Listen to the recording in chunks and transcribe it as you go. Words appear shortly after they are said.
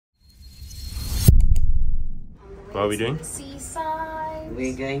What are we doing?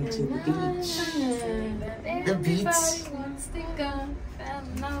 We're going to the beach. The beach.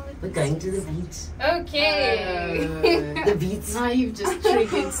 We're going to the beach. Okay. The beach. Now you've just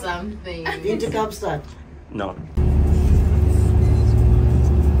triggered something. Been to Kaapstad? No.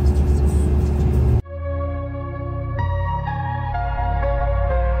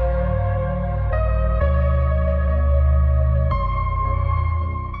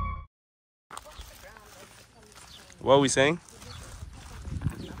 What are we saying?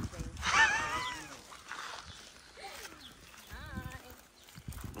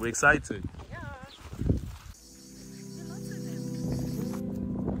 We're excited.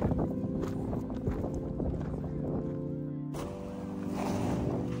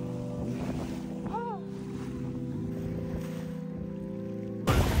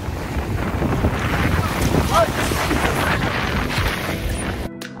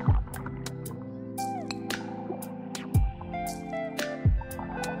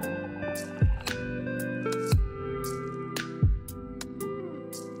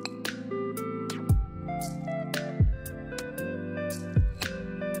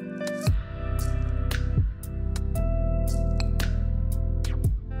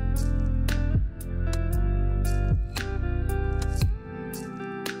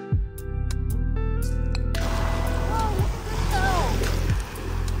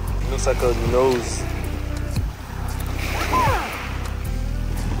 Looks like a nose.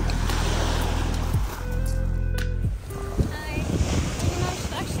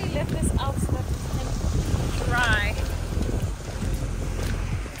 Actually let this out so that it can dry.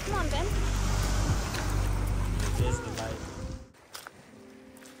 Come on, Ben. There's the light.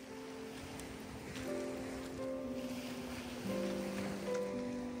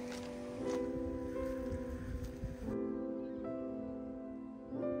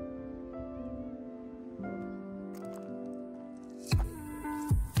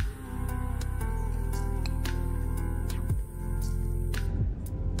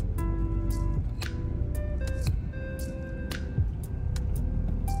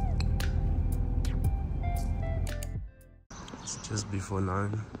 Just before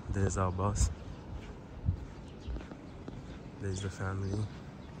 9, there's our bus. There's the family.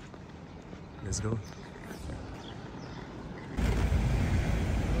 Let's go.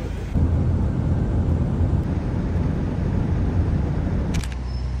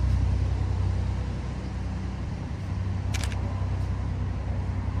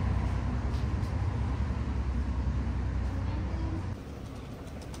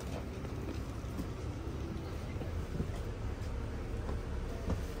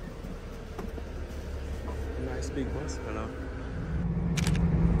 Nice big bus. Hello.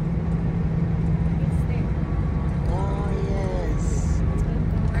 Oh, yes.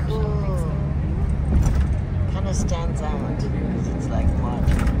 Cool. Kind of stands out because it's like mud.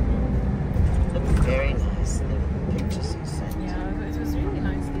 Looked very nice. The pictures you sent. Yeah, it was really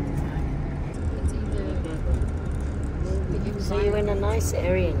nicely designed. It's either... So you're in a nice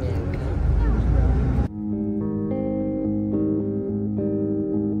area now, okay?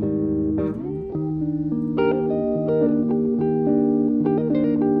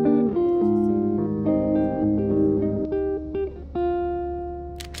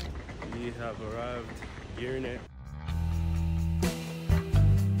 We have arrived here in it.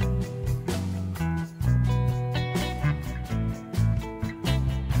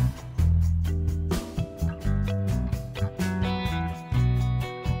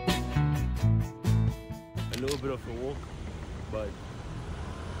 A little bit of a walk, but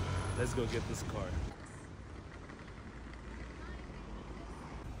let's go get this car.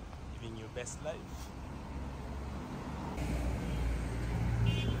 Living your best life.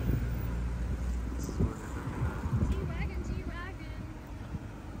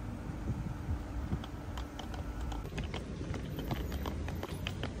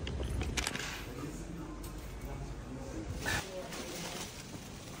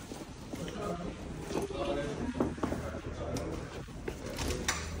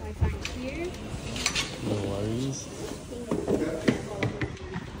 No worries.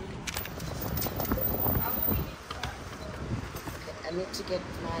 I need to get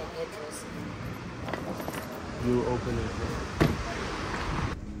my address. You open it.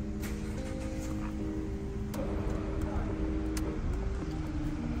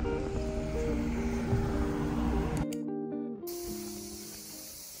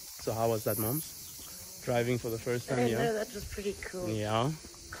 So how was that, Mom? Driving for the first time, yeah? No, that was pretty cool. Yeah.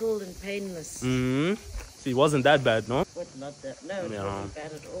 Cool and painless. Mm-hmm. See, it wasn't that bad, no? But not that. No, it wasn't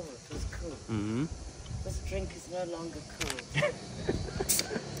bad at all. It was cool. Mm-hmm. This drink is no longer cool.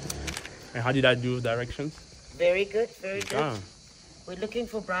 And how did I do directions? very good, very good. Ah. We're looking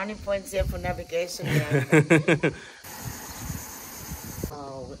for brownie points here for navigation. Yeah.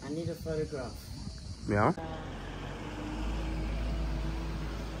 Oh, I need a photograph. Yeah.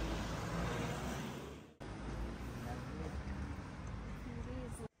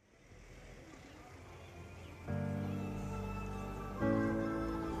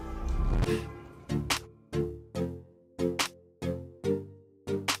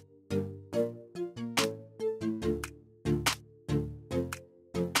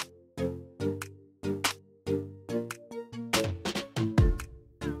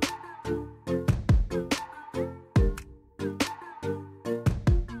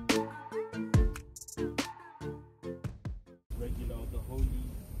 Regular, the holy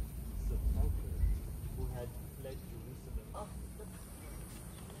sepulchre, who had fled Jerusalem. Oh,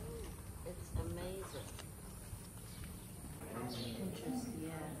 it's amazing. Interesting,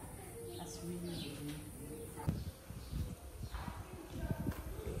 yeah. That's really unique.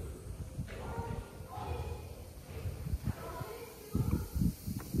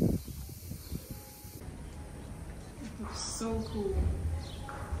 So cool.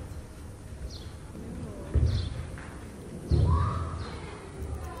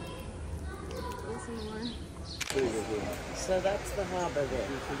 So that's the harbour there.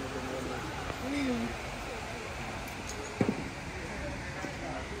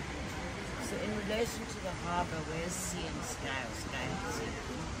 So in relation to the harbour, where's sea and sky or sky and sea?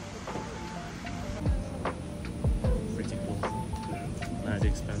 Pretty cool. Not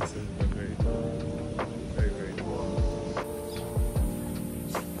expensive, but very cool. Very, very cool.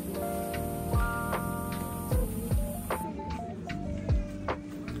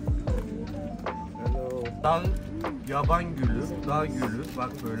 Dağ, yaban gülü, dağ gülü,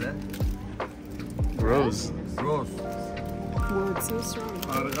 bak böyle. Rose. Rose. Whoa, it's so strong.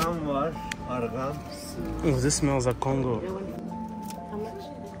 Argan var, argan. Oh, this smells like Congo. How much?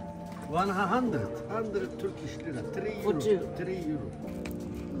 100 Turkish lira, 3 For euro, two. 3 euro.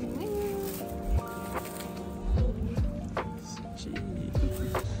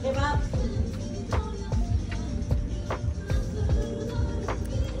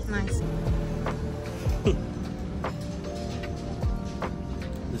 Nice.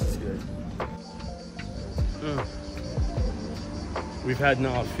 This is good. We've had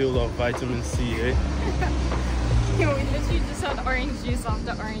now a fill of vitamin C, eh? Yeah, we literally just had orange juice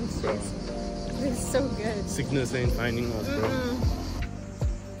after orange juice. It's so good. Sickness ain't finding us, bro.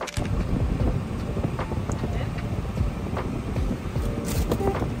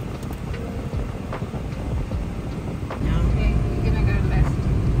 Okay, you're gonna go left.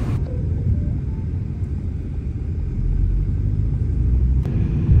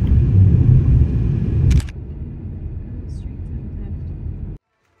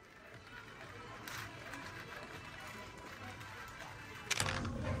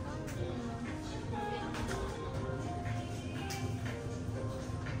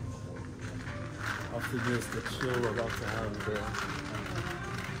 After this, the chill we're about to have there.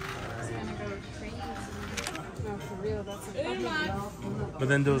 It's gonna go crazy. No, for real, that's a public. But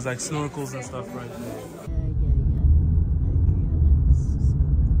then there was like snorkels and stuff right there.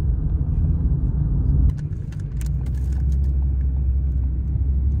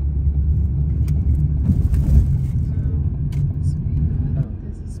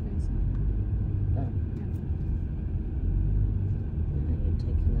 There's a space. You're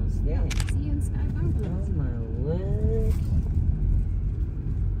taking us there. Sea and sky Oh bungalows. my word.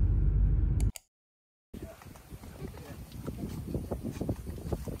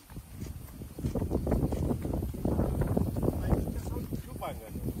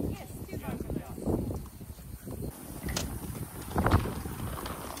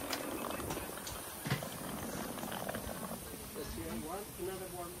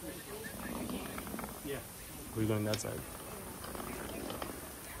 We're going that side.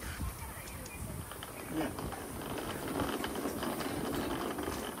 Yeah.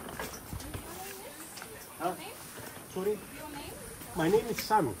 Huh? Sorry? Your name? My name is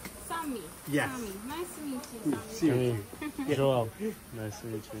Sammy. Sammy. Yes. Sammy. Nice to meet you, Sammy. See you. Hey, Joël. Nice to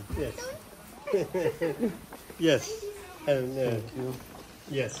meet you. Yes. Yes. And Thank you.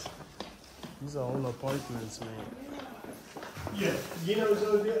 yes. These are all apartments, man. Yes. You know,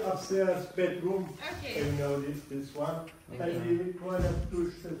 so the upstairs bedroom. Okay. You know this one. And the toilet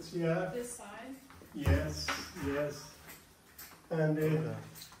douche that's here. This side. Yes. Yes. And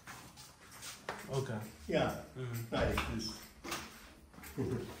Okay. yeah, nice. This.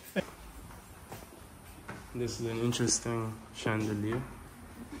 This is an interesting chandelier.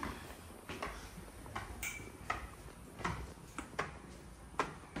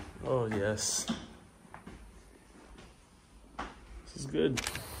 Oh yes. It's good.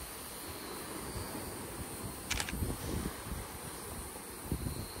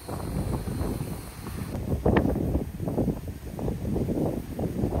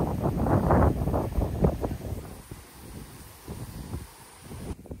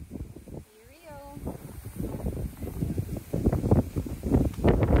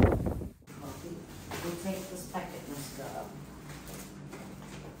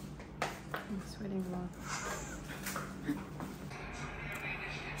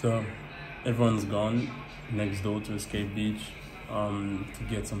 So everyone's gone next door to Escape Beach to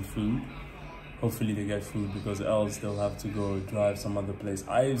get some food. Hopefully they get food, because else they'll have to go drive some other place.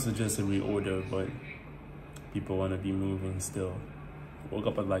 I suggested we order, but people want to be moving still. Woke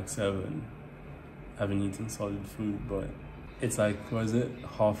up at like 7, haven't eaten solid food, but it's like, what is it,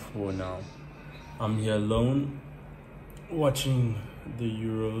 3:30 now. I'm here alone watching the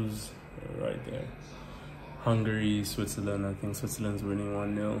Euros right there. Hungary, Switzerland. I think Switzerland's winning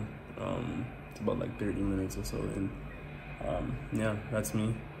 1-0. It's about like 30 minutes or so in. Yeah, that's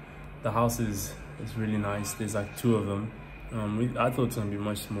me. The house is really nice. There's like 2 of them. I thought it was gonna be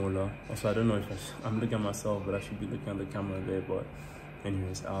much smaller. Also, I don't know if I'm looking at myself, but I should be looking at the camera there. But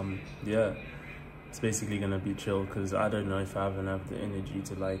anyways, yeah, it's basically gonna be chill, because I don't know if I even have the energy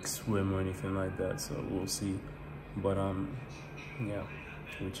to like swim or anything like that. So we'll see. But yeah,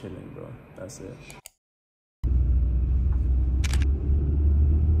 we're chilling, bro. That's it.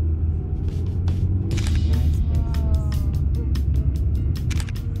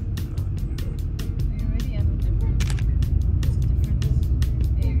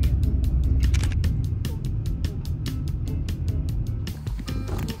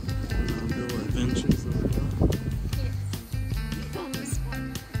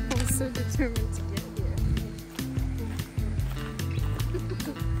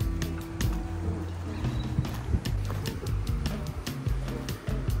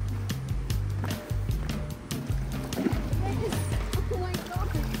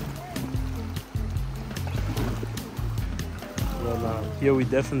 Here we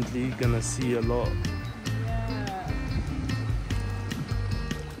definitely gonna see a lot.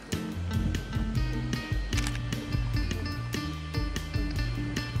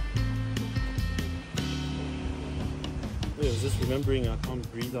 Wait, I was just remembering I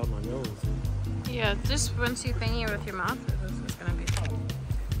can't breathe out my nose. Yeah, just once you thingy with your mouth, it's gonna be fun.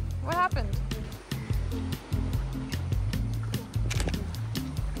 What happened?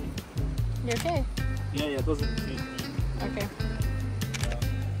 You okay? Yeah, it doesn't feel. Okay.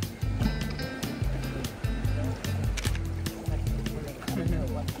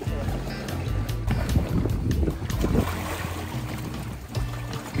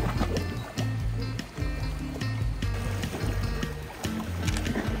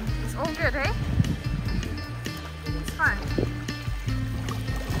 It's all good, eh? It's fine.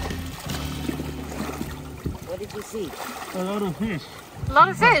 What did you see? A lot of fish. A lot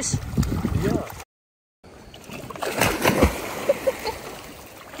of fish? Yeah.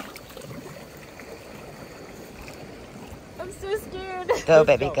 I'm so scared. Go,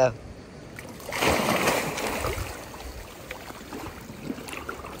 baby, go.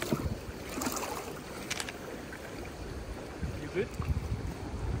 You good?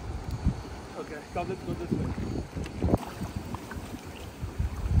 Okay, come, let's go this way.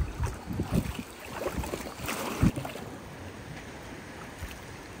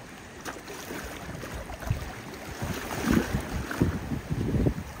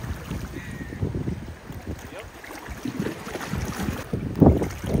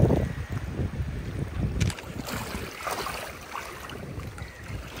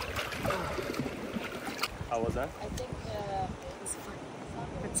 How was that? I think it's fun.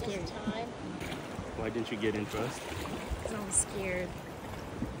 It's scary. Time. Why didn't you get in first? I was scared.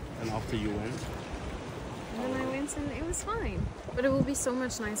 And after you went? And then I went and it was fine. But it will be so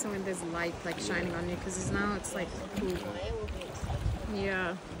much nicer when there's light like shining on you, because now it's like cool.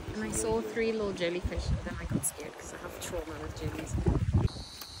 Yeah. And I saw 3 little jellyfish, and then I got scared because I have trauma with jellies.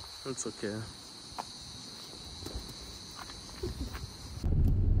 That's okay.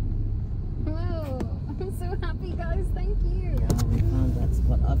 Whoa! I'm so happy, guys. Thank you. Yeah, we found that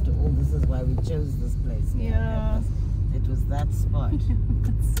spot. After all, this is why we chose this place. Yeah. It was that spot.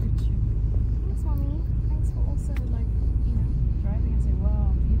 That's so true. Thanks, Mommy. Thanks for also, like, you know, driving and say,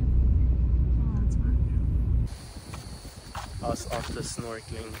 wow, beautiful. Oh, that's fine. Us after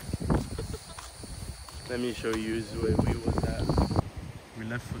snorkeling. Let me show you where we was at. We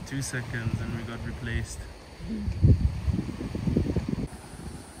left for 2 seconds and we got replaced.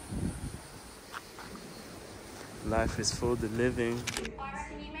 Life is for the living. I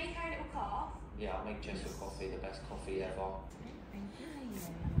reckon you make her a little calf. Yeah, I'll make Jess a coffee, the best coffee ever.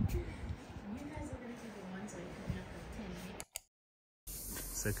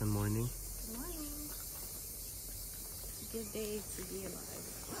 Second morning. Good morning. It's a good day to be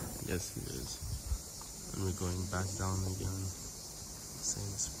alive. Yes, it is. And we're going back down again.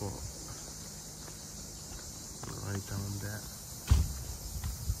 Same spot. Right down there.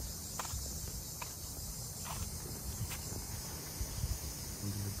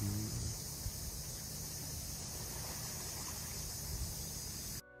 Under the blue.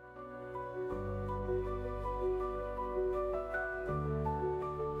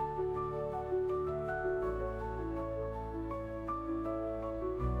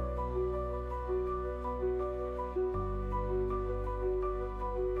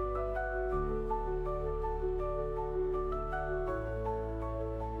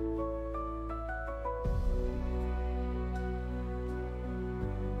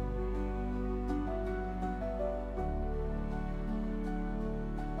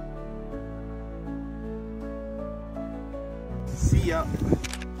 See ya.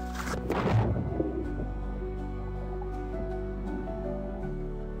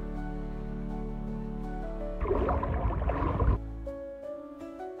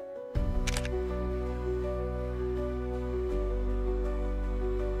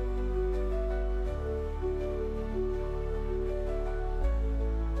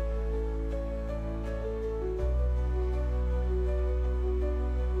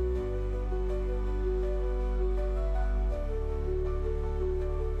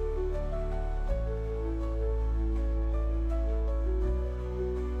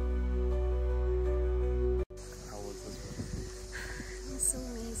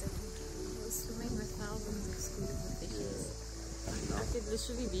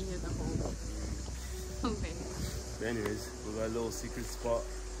 Literally be here the whole day. Okay. But anyways, we got a little secret spot.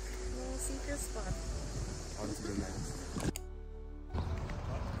 Little secret spot. On to the next.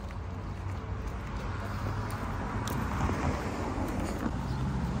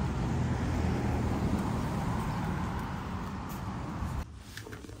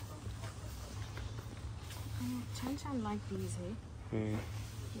 Chan like these, hey? Mm.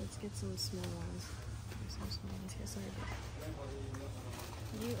 Let's get some small ones. There's some small ones here. Sorry.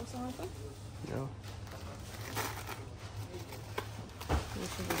 Do you also want them? No. You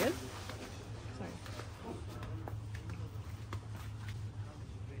should be good. Sorry.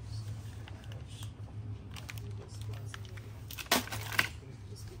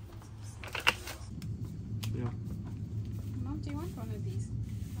 Yeah. Mom, do you want one of these?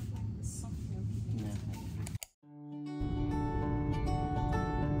 Like the soft milk. No.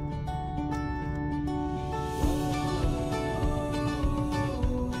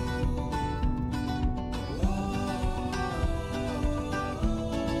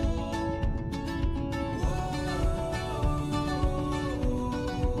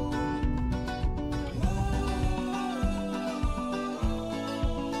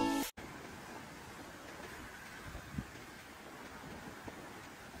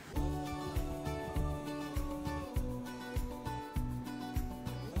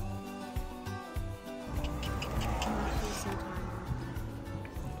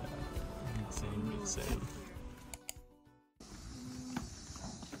 Same.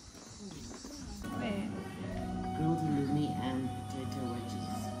 Grilled halloumi and potato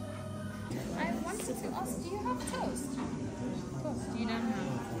wedges. I wanted to ask, do you have toast? Toast. You don't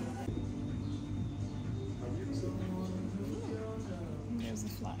have. There's a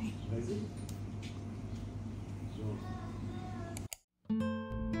fly.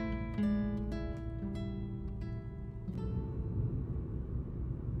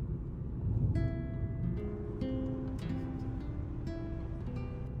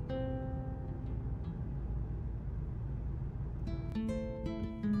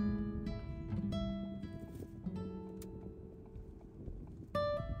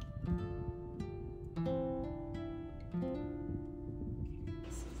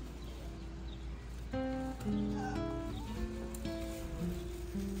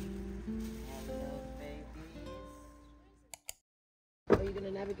 Are you going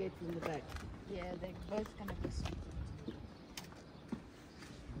to navigate from the back? Yeah, they're both gonna be sweet.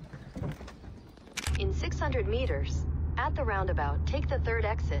 In 600 meters, at the roundabout, take the third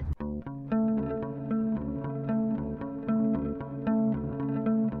exit.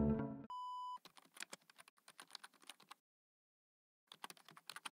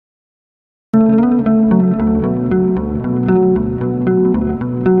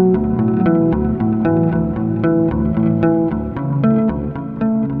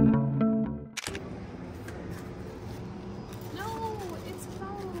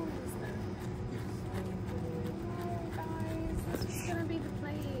 gonna be the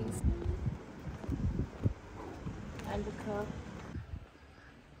place. And the car.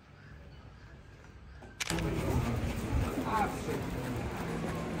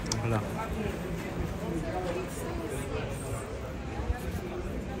 Hello.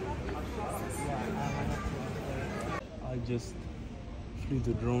 I just flew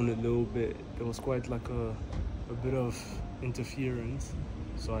the drone a little bit. There was quite like a bit of interference,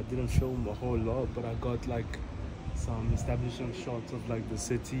 so I didn't film a whole lot, but I got like some establishing shots of like the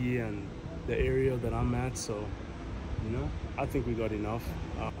city and the area that I'm at. So, you know, I think we got enough.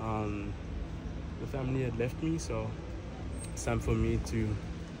 The family had left me, so it's time for me to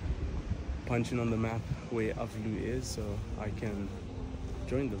punch in on the map where Avlu is so I can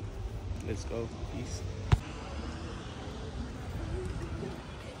join them. Let's go. Peace.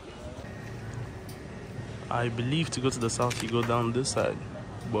 I believe to go to the south you go down this side,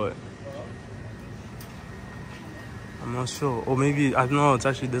 but I'm not sure. Or maybe, I don't know, it's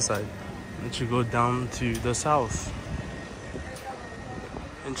actually this side. That you go down to the south.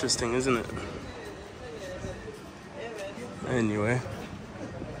 Interesting, isn't it? Anyway.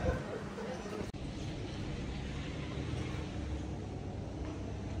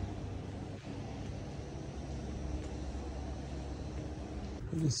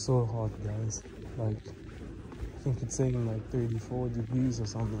 It is so hot, guys. Like, I think it's saying like 34 degrees or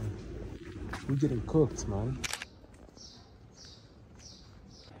something. We're getting cooked, man.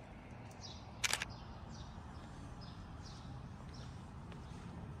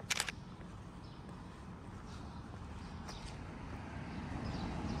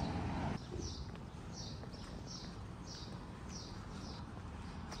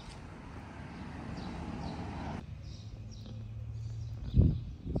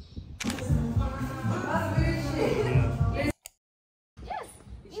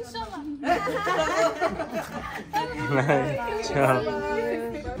 Ciao.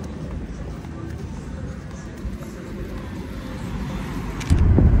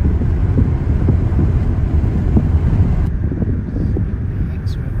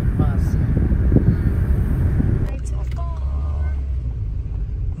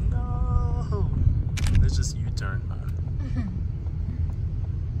 No. Let's just U-turn, man.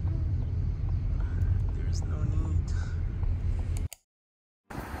 There's no need.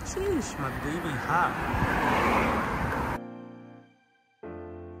 Sheesh, my baby hot.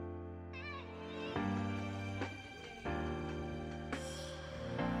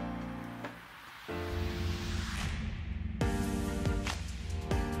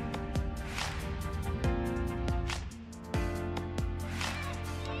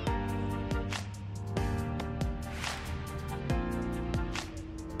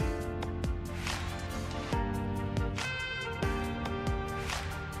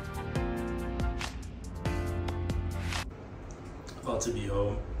 About to be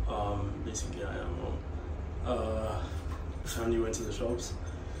home. Basically I am home. Family went to the shops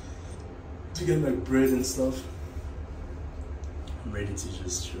to get like bread and stuff. I'm ready to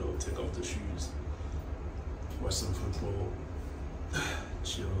just chill, take off the shoes, watch some football,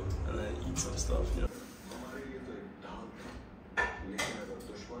 chill, and then eat some stuff, you know.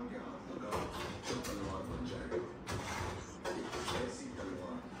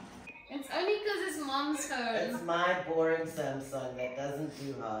 It's only because it's mom's phone. It's my boring Samsung that doesn't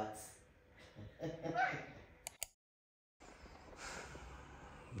do hearts.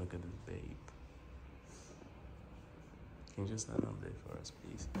 Look at this babe. Can you just stand up there for us,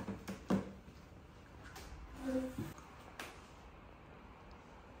 please?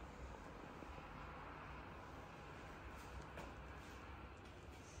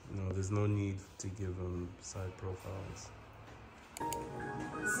 No, there's no need to give them side profiles.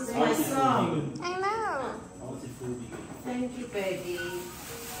 This is my song. I know. Thank you, baby.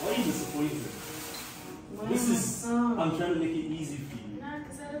 Why are you disappointed? Why This my is, song? I'm trying to make it easy for you. Nah,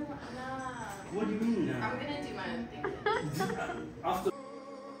 because I don't want. Nah. What do you mean now? I'm gonna do my own thing. After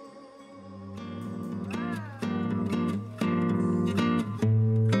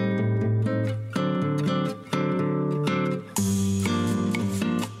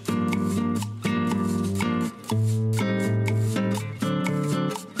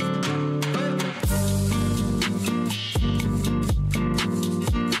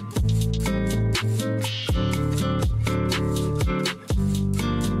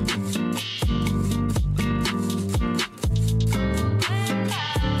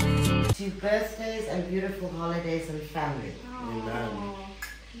Birthdays and beautiful holidays and family. Amen.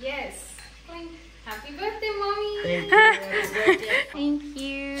 Yes. Happy birthday, mommy. Thank you. Happy birthday. Thank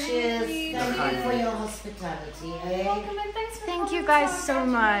you. Cheers. Thank you for your hospitality. Welcome and thanks for Thank you guys so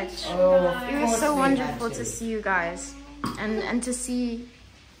much. Oh, of It was course so we wonderful had to see you guys. and to see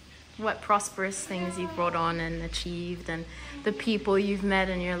what prosperous things you've brought on and achieved, and the people you've met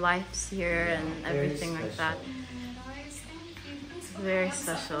in your lives here, and everything like that. It's very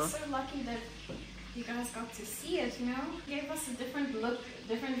special. I'm so lucky that you guys got to see it, you know? It gave us a different look,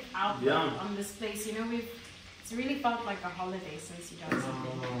 different outlook on this place, you know? It's really felt like a holiday since you guys have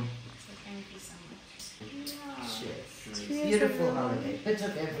been here. So thank you so much. Cheers. Beautiful holiday. Bit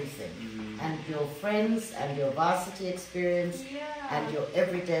of everything. And your friends and your varsity experience and your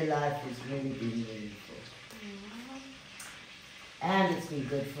everyday life has really been meaningful. And it's been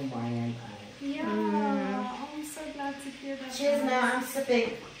good for my own eye. Yeah, I'm so glad to hear that. Cheers now, I'm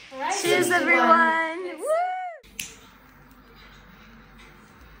sipping. Right. Cheers, everyone! Woo!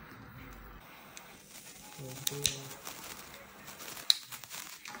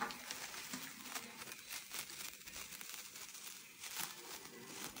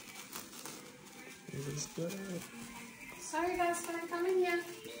 It is good. Sorry guys, can I come in here?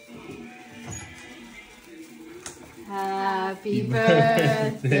 Happy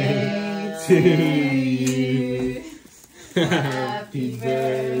birthday to you. Happy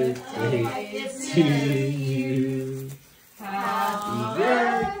birthday to you. Happy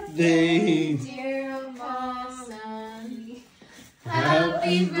birthday, dear Molly.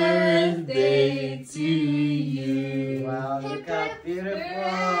 Happy birthday to you. Wow, look how beautiful.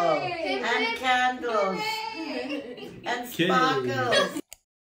 And candles. And sparkles.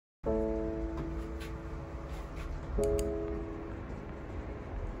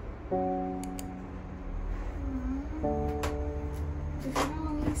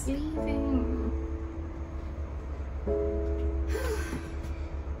 He's leaving.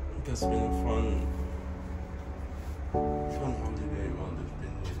 It's been a fun holiday while they've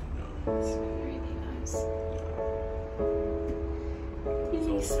been here, you know. It's really nice. It's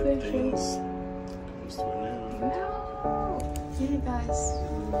all good things comes to an end. No. Yeah, guys.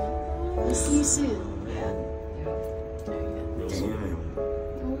 We'll see you soon. Real soon.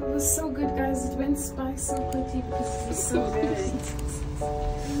 Oh, it was so good, guys. It went by so quickly because it was so good.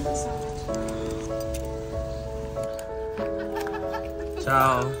 Thank you so much.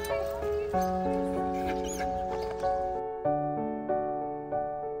 Ciao.